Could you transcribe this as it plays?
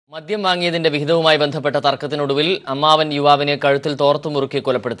മദ്യം വാങ്ങിയതിന്റെ വിഹിതവുമായി ബന്ധപ്പെട്ട തർക്കത്തിനൊടുവിൽ അമ്മാവൻ യുവാവിനെ കഴുത്തിൽ തോർത്തുമുറുക്കി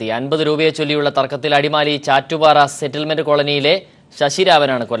കൊലപ്പെടുത്തി. 50 രൂപയെ ചൊല്ലിയുള്ള തർക്കത്തിൽ അടിമാലി ചാറ്റുപാറ സെറ്റിൽമെന്റ് കോളനിയിലെ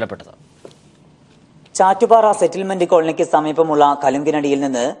ശശിരാമനാണ് കൊല്ലപ്പെട്ടത്. ചാറ്റുപാറ സെറ്റിൽമെന്റ് കോളനിക്ക് സമീപമുള്ള കലുങ്കിനടിയിൽ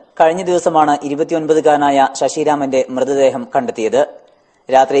നിന്ന് കഴിഞ്ഞ ദിവസമാണ് 29-കാരനായ ശശിരാമന്റെ മൃതദേഹം കണ്ടെത്തിയത്.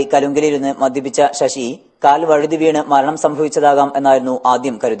 രാത്രി കലുങ്കിലിരുന്ന് മദ്യപിച്ച ശശി കാൽ വഴുതി വീണ് മരണം സംഭവിച്ചതാകാം എന്നായിരുന്നു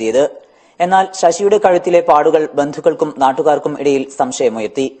ആദ്യം കരുതിയത്. എന്നാൽ ശശിയുടെ കഴുത്തിലെ പാടുകൾ ബന്ധുക്കൾക്കും നാട്ടുകാർക്കും ഇടയിൽ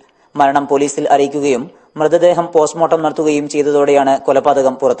സംശയമുയർത്തി. മരണം പോലീസിൽ അറിയിക്കുകയും മൃതദേഹം പോസ്റ്റ്മോർട്ടം നടത്തുകയും ചെയ്തതോടെയാണ്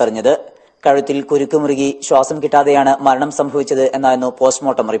കൊലപാതകം പുറത്തറിഞ്ഞത്. കഴുത്തിൽ കുരുക്കുമുറുകി ശ്വാസം കിട്ടാതെയാണ് മരണം സംഭവിച്ചത് എന്നായിരുന്നു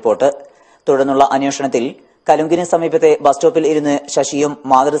പോസ്റ്റ്മോർട്ടം റിപ്പോർട്ട്. തുടർന്നുള്ള അന്വേഷണത്തിൽ കലുങ്കിന് സമീപത്തെ ബസ് സ്റ്റോപ്പിൽ ഇരുന്ന് ശശിയും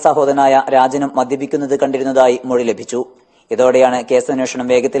മാതൃ സഹോദരനായ രാജനും മദ്യപിക്കുന്നത് കണ്ടിരുന്നതായി മൊഴി ലഭിച്ചു. ഇതോടെയാണ് കേസന്വേഷണം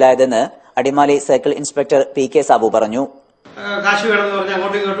വേഗത്തിലായതെന്ന് Adimali circle inspector PK Sabu പറഞ്ഞു. കാശ് വേണമെന്ന് പറഞ്ഞ്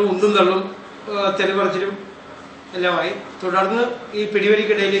അങ്ങോട്ടും ഇങ്ങോട്ടും ഉന്തും തള്ളും തെരുപറച്ചിലും എല്ലാമായി. തുടർന്ന് ഈ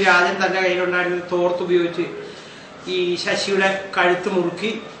പിടിവലിക്കിടയിൽ രാജൻ തന്റെ കയ്യിലുണ്ടായിരുന്ന തോർത്തുപയോഗിച്ച് ഈ ശശിയുടെ കഴുത്ത്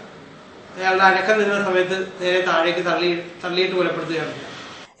മുറുക്കി അയാളുടെ അനക്കം നിന്ന സമയത്ത് നേരെ താഴേക്ക് തള്ളിയിട്ട് കൊലപ്പെടുത്തുകയാണ്.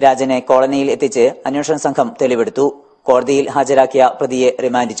 രാജനെ കോളനിയിൽ എത്തിച്ച് അന്വേഷണ സംഘം തെളിവെടുത്തു. കോടതിയിൽ ഹാജരാക്കിയ പ്രതിയെ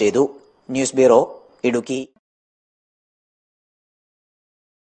റിമാൻഡ് ചെയ്തു. News bureau, Idukki.